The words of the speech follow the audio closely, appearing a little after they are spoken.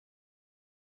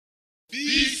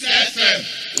Peace FM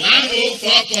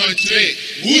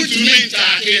 104.3. Good to meet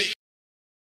you.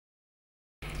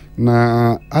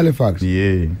 Na Halifax.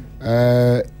 Yeah.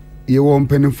 You want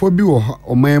peniphobi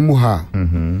or my muha.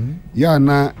 Ya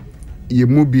na ye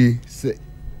mubi se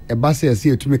a basse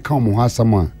see to me come ha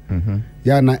sama.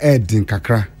 Ya na Edin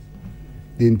kakra.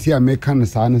 The entire American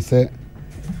son say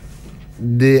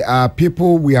they are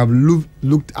people we have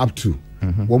looked up to.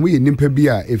 When we in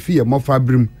Nimpebia, if he a more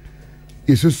fabrim.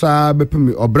 Isusa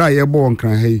bepemi obra ye bo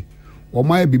nkran hey o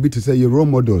mai bibi to say your role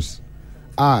models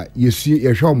yesu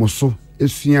ye hwe omoso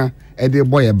esua e de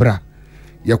boy ye bra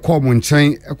ye call mo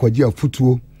nchen ekwaje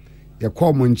afutuo ye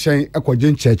call mo nchen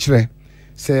ekwaje nchekire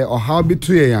say o how bi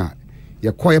to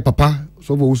ye call ye papa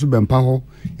so Owusu Bempah ho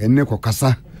enne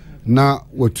kokasa na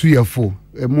watu ye fo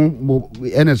mu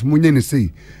Ernest munye ni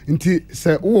sei nti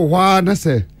say wo hwa na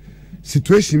say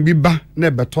situation bi ba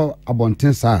na beto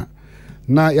abonten sa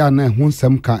na ya na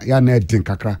hunsem ka ya na edin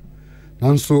kakra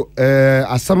nanso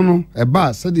asam no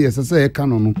eba sede yesese ye ka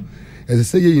no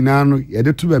yesese ye nyina no ye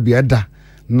de to ba bi eda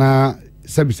na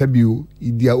sabi o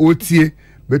idia otie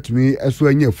betumi eso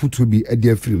anya futu bi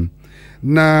ede afirim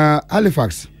na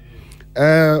Halifax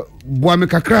boa me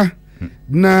kakra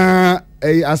na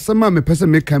asama me pese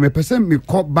me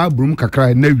ko Bible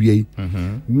kakra na wiei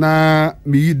na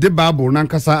me de Bible na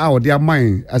nkasa a ode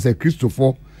aman as a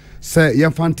Christopher say ye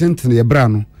fantintin ye bra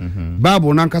no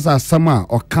Bible nankasa asama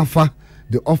o kafa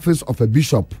the office of a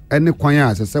bishop any kwanya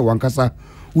as say wankasa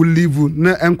will live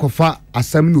na enkofa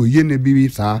asam no ye na bibi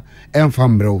sa emfa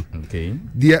mbreo Okay.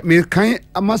 The me kan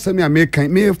amasami me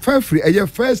kan me free eye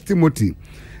 1 Timothy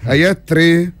eye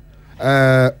 3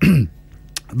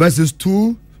 verses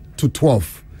 2 to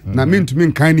 12 na me to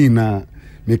me kan ni na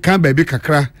me kan ba bi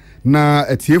kakra na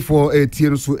etiefo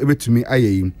etie so ebetumi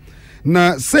ayeyi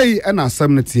na say an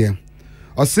assemblity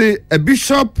or say a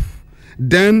bishop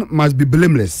then must be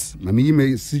blameless. I mean, you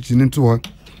may switch into her.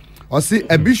 Or say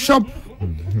a bishop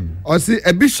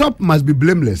must be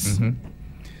blameless.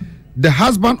 The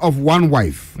husband of one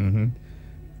wife,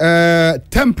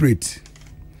 temperate,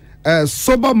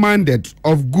 sober-minded,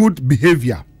 of good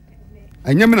behavior.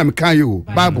 And Yaman Kayo,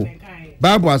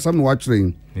 Bible has some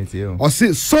watching. Or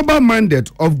say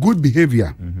sober-minded, of good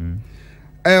behavior,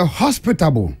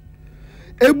 hospitable,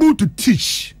 able to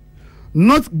teach,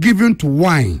 not given to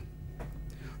wine,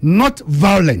 not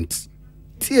violent.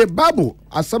 Tie Bible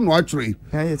as some watching.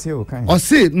 Or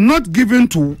say not given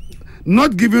to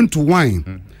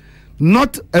wine.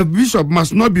 Not a bishop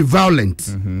must not be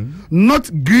violent, not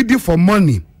greedy for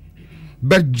money,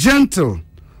 but gentle,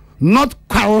 not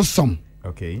quarrelsome.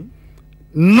 Okay.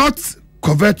 Not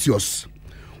covetous.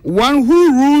 One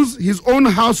who rules his own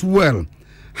house well,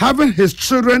 having his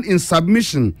children in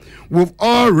submission with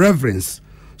all reverence.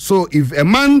 So if a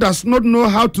man does not know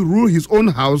how to rule his own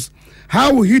house,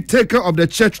 how will he take care of the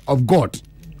church of God?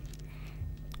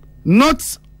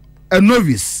 Not a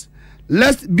novice,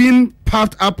 lest being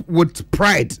puffed up with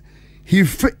pride, he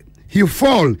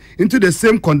fall into the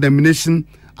same condemnation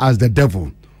as the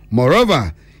devil.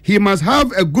 Moreover, he must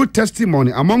have a good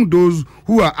testimony among those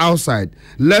who are outside,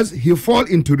 lest he fall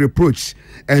into reproach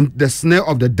and the snare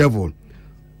of the devil.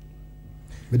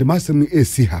 But the master me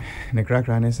see her. Ne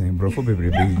krakra ne sen brofo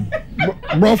bebrebe.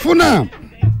 Brofo na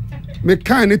me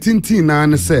kan ne tintin na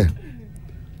ne se.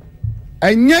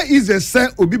 Anya is a say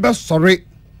obi be sorry.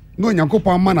 No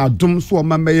Nyankopon man adom so o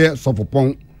mameye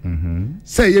sofopon.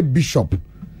 Say ye bishop,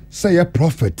 say ye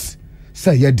prophet,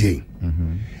 say ye dey.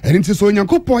 And it is so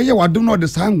Nyankopon ye wadom no de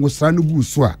san wosra no gu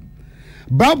so a.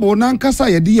 Bible na nkasa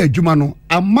ye de adwuma no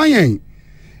amayen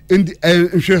in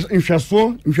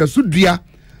nhweso dua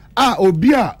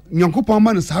obi a Nyankopon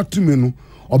man sa tumi no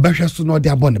obehwe so no de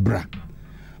abone bra.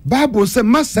 Bible say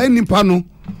masa nipa no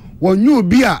wonye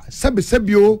obi a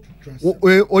sebesebio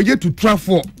oye to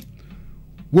trafo.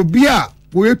 Obi a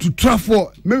oye to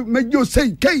trafo me you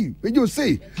say kai me you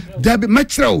say there be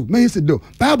metro me say do.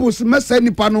 Bible say masa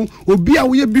nipa no obi a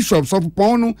oye bishops of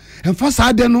pon no emfa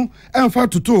sa de no emfa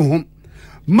toto ho.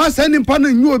 Masa nipa no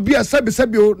nyu obi a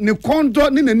sebesebio ne kondo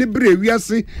ne ne bre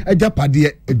wiase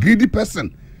ajapade a greedy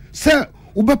person. Say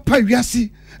ubepa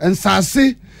wiase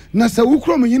ensase na se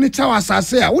ukrom yini chawa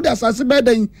asase a wo da asase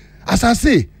bedan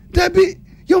asase debi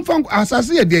yomfan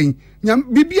asase ye den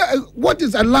bibia. What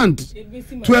is a land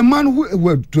to a man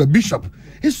who to a bishop?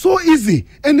 It's so easy,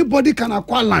 anybody can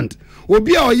acquire land.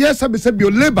 Obi a yes sabi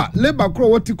labor kro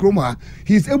wati kroma,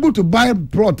 he is able to buy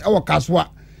plot our kaswa.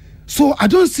 So I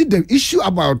don't see the issue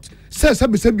about say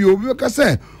sabi obi ka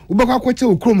say ubakwa kwache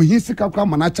ukrom hin sika kwa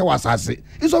manacha wasase.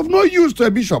 It's of no use to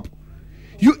a bishop.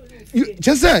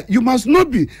 just say you must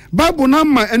not be Bible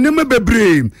number and never be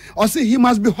brave. Or say he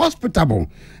must be hospitable.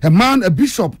 A man, a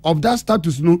bishop of that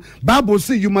status, no Bible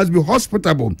say you must be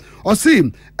hospitable. Or say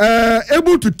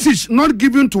able to teach, not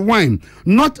given to wine,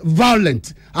 not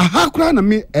violent. A hakra na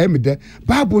me emide.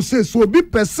 Bible says so be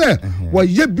per se. Well,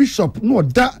 ye bishop no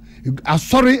that.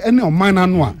 Sorry, any of mine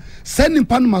no. Sending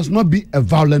pan must not be a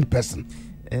violent person.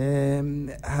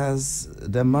 Has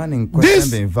the man in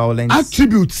question been violent?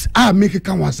 Attributes make it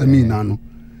come was a me nano.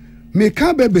 Make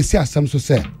a baby say some so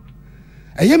say.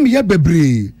 I am ye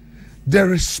baby. The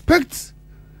respect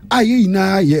ye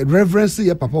na ye reverence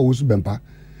ye Papa Owusu Bempah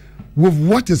with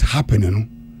what is happening.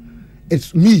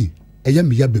 It's me. I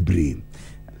am ye baby.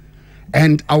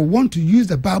 And I want to use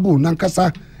the Bible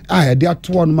nankasa I there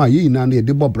to one my ye na ye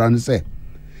debo brand say.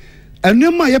 And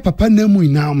no my papa nemu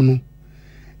inam.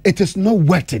 It is not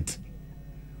worth it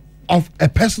of a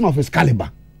person of his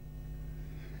caliber.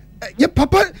 Yeah,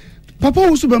 Papa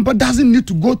Owusu Bempah doesn't need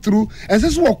to go through and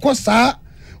this what cause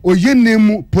or ye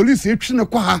name police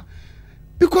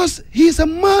because he is a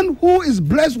man who is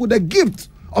blessed with the gift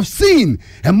of seeing,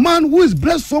 a man who is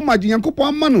blessed so much in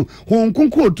Yankopo Manu, who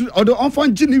unkunku or the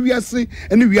enfant Jini we are saying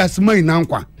and we are smiling now.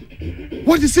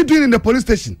 What is he doing in the police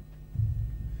station?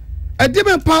 I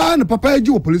didn't power and Papa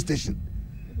Eju police station.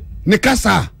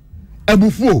 Nekasa,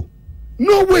 Ebufo.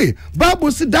 No way.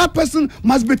 Bible says that person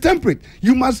must be temperate.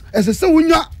 You must, as I say, when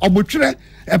you are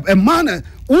a man, as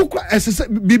I say,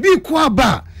 bibi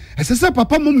kwaba, as I say,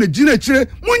 Papa mum ne jine chire,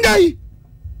 munyai.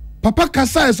 Papa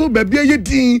kasa eso baby ye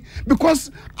din because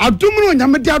adumuno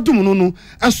nyamedi adumuno no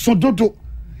esododo.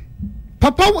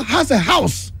 Papa has a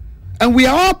house, and we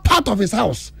are all part of his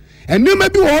house. And you may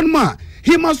be one man,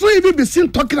 he must not even be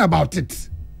seen talking about it.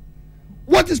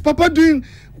 What is Papa doing?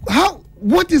 How?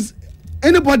 What is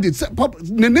anybody? In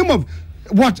the name of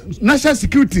what? National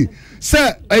security.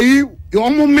 Say,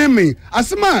 omo meme.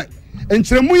 Asema,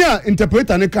 enchemuya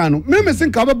interpreter ne kanu. Meme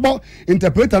sin kababo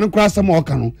interpreter ne kwa sama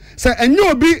okanu. Say,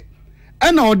 enyo obi,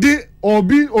 ena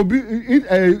obi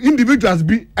individuals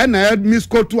be ena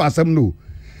misquote to asem no.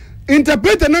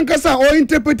 Interpreter nankasa or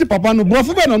interpreti papa no.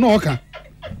 Brofo no no oka.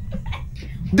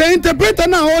 The interpreter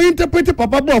now or interpret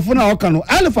Papa Brofo na oka no.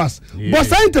 Alphas.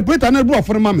 But I interpreter na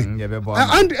Brofo mama.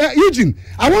 And Eugene,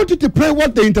 I want you to pray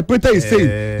what the interpreter is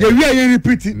saying. We are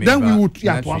repeat it. Then we would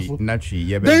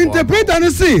the interpreter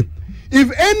say,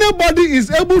 if anybody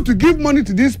is able to give money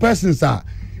to this person, sir,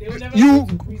 you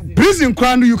prison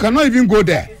crown, you cannot even go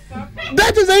there.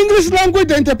 That is the English language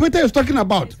the interpreter is talking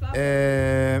about.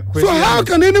 So how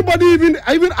can anybody even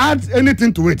add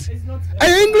anything to it?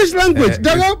 English language.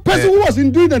 The person who was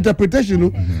in doing the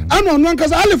interpretation, I'm on one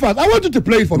because Alphas. I want you to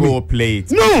play it for me. Go play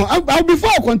it. No, I'll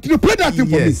before I continue, play that thing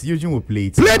for me. Yes, Eugene will play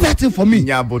it. Play that thing for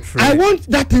me. I want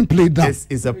that thing played down. This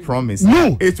is a promise.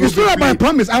 No, it's not about a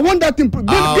promise. I want that thing.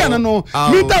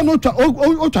 I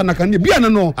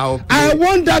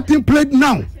want that thing played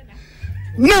now.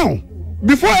 Now.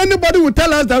 Before anybody will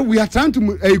tell us that we are trying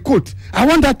to quote, I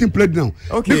want that thing played now.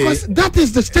 Okay. Because that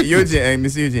is the statement. Eugene,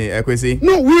 Mr. Eugene, Kwasi.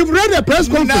 No, we've read a press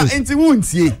conference. Now,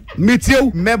 won't you?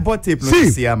 Mebo tape no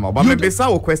see ama. But maybe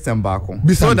say question back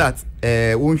so that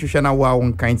won hwehwe na wa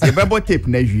won kan tie mebo tape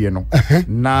na hwie no.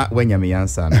 Na wanya me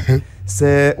answer no.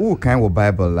 Say who kan wo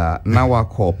Bible la na wa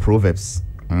call Proverbs.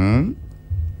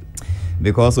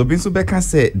 Because obi so be kan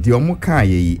say de omo kan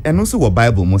yi eno so wo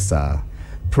Bible mo sa.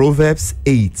 Proverbs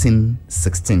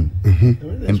 18:16.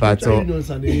 Impato.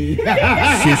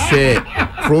 She said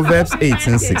Proverbs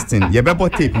 18:16. You better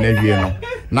tape na no.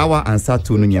 Now I answer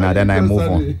to no nyina then I move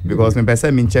on because me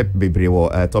person me check bebre wo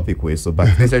topic way so but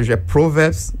this is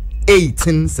Proverbs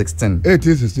 18:16.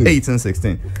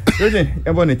 18:16.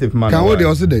 Everyone tape man. Can we dey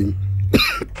also dey?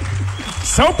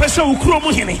 So person ukuro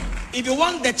mu hene. If you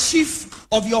want the chief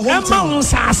of your hometown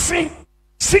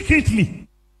secretly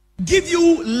give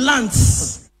you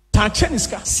lands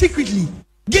secretly,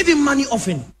 give him money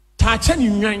offering,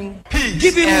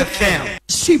 give him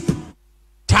sheep,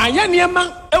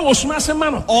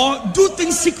 or do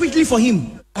things secretly for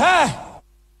him. Now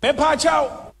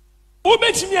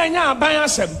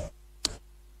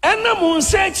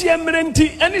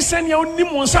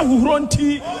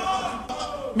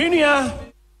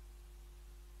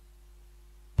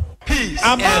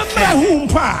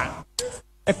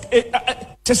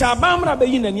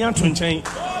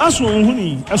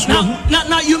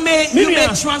you may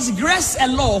transgress a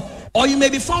law or you may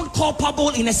be found culpable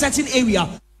in a certain area,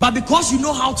 but because you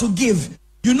know how to give,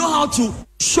 you know how to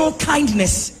show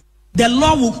kindness, the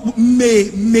law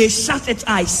may shut its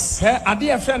eyes.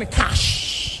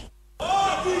 Cash.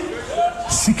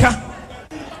 Sika.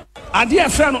 Adia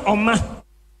friend Oma.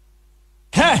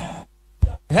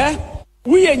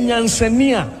 we are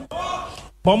nyansania.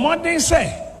 But more than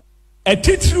say, a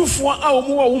titru for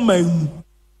our woman,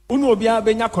 Unobia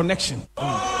Benya connection.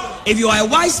 If you are a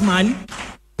wise man,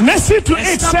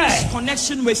 establish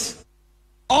connection with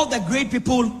all the great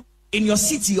people in your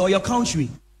city or your country.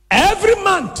 Every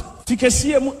month,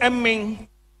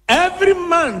 every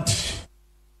month,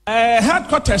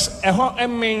 headquarters,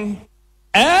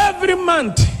 every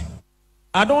month,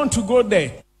 I don't want to go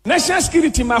there. National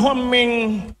security, my home,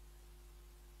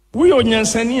 we on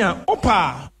Yansania,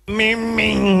 Opa,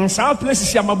 South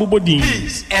places, Yamabubodi,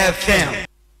 FM.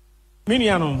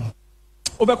 Miniano,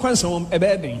 Oberquansom, a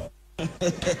bedding.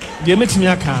 Give me to me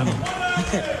a can.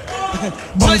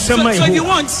 So if you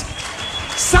want,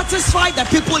 satisfy the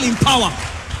people in power.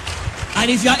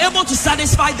 And if you are able to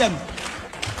satisfy them,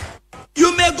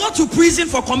 you may go to prison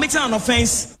for committing an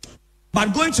offense,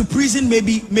 but going to prison may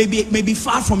be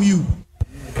far from you.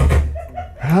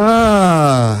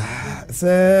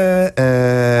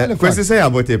 Kwasi say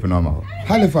about tape normal.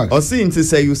 Halifax. Or seeing to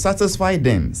say you satisfy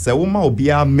them. Say woman will be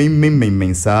a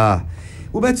main sir.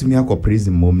 Who bet to me a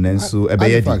prison mom so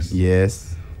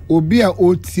yes. Obi a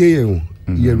otie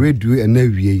ye radio and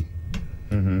every.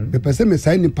 The person me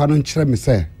say ni panon chere me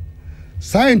say.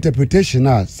 Sa interpretation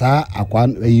na sa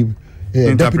akwan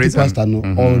deputy pastor no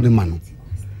all the man.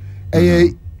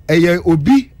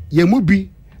 Obi ye mubi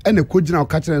and the kujina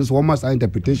catcher so almost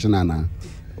interpretation na.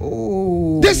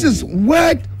 Oh, this is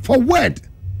word for word.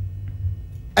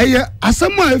 As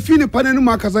someone feel in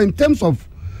terms of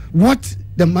what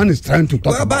the man is trying to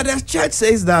talk about. But the church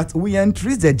says that we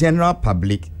entreat the general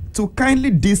public to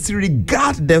kindly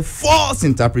disregard the false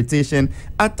interpretation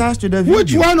attached to the video.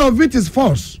 Which one of it is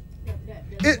false?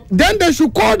 Then they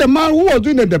should call the man who was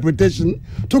doing the interpretation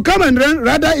to come and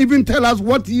rather even tell us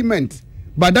what he meant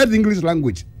by that English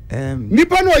language.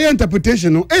 Nipa no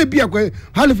interpretation no be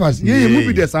Halifax ye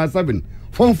movie the 7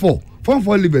 form 4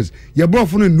 livers ye bro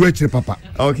for no nwechire papa.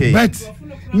 Okay, but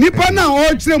nipa na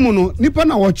o chire mu no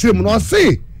o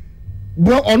say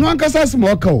bro ono ankasa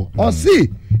small cow or see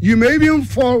you may even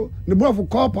fall the bro for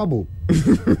culpable.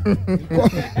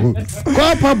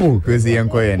 Culpable because the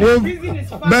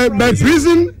but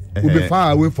prison will be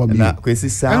far away from you.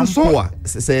 And so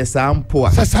say sample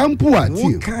what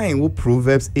kind of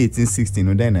Proverbs 18:16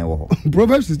 no then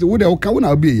Proverbs 16 wo dey can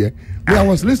una be here. I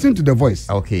was listening to the voice.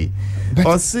 Okay,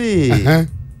 or say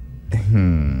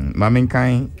Mamin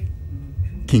kind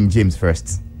King James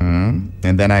first. And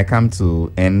then I come to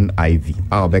NIV.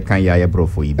 I'll be kind ya bro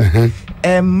for you.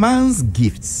 A man's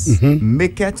gifts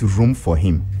maketh room for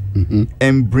him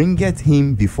and bringeth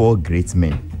him before great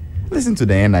men. Listen to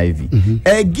the NIV.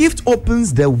 A gift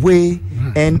opens the way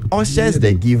and ushers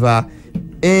the giver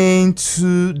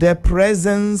into the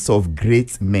presence of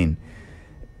great men.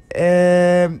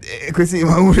 Kwasi,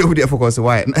 I focus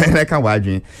why I can't watch.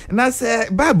 And I say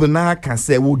Bible now can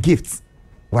say we gifts.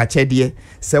 Watch it,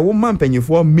 say woman penny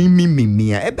for me,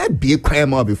 be quiet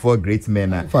more before great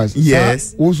men.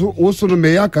 Yes. Also, no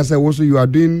may I say also you are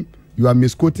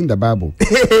misquoting the Bible.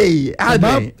 Hey,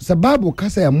 the Bible can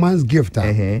say a man's gift.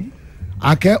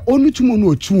 Ake onu chumo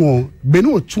no chuo be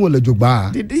no chuo le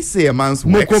jogba. Did they say a man's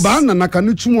works? Mokoba na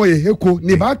kanu chuo ye heko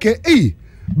ni ba ke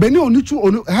be ni onu chuo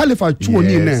onu Halifax chuo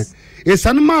ni ne. E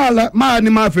san ma ni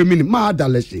ma femini ma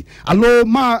adaleshi. Allo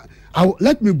ma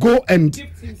let me go and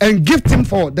gift him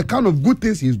for the kind of good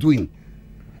things he's doing.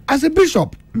 As a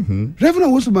bishop,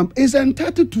 Reverend Owusu Bempah is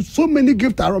entitled to so many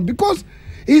gifts around because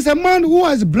he's a man who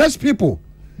has blessed people.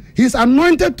 He's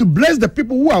anointed to bless the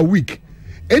people who are weak.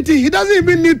 And he doesn't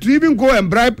even need to even go and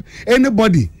bribe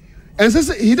anybody. And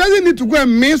so he doesn't need to go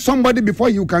and meet somebody before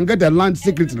you can get the land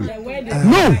secretly.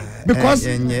 No, because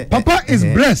Papa is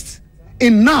blessed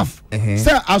enough.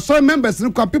 So as some members,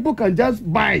 people can just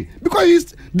buy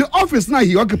because the office now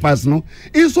he occupies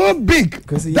is so big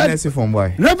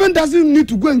that Reverend doesn't need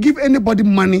to go and give anybody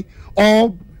money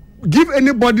or give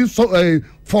anybody for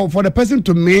the person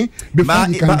to me before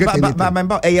he can get anything.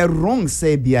 But wrong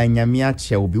say be a nyamia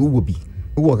che will be.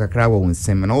 There's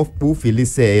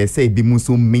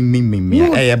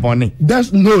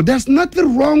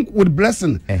nothing wrong with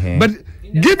blessing, but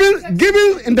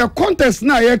giving in the context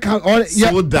now so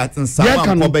that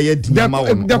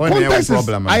the context is,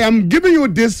 I am giving you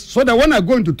this so that when I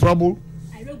go into trouble,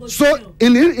 so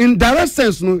in direct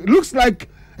sense, it looks like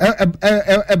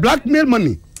a blackmail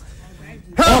money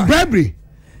or bribery.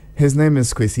 His name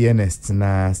is Kwasi Ernest.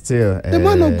 Still, the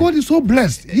man of God is so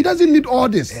blessed. He doesn't need all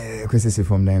this.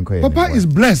 Papa is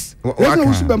blessed.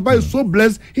 Owusu Bempah is so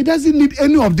blessed. He doesn't need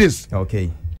any of this. Okay.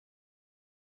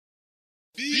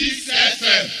 This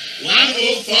FM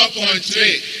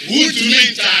 104.3. Good to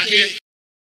meet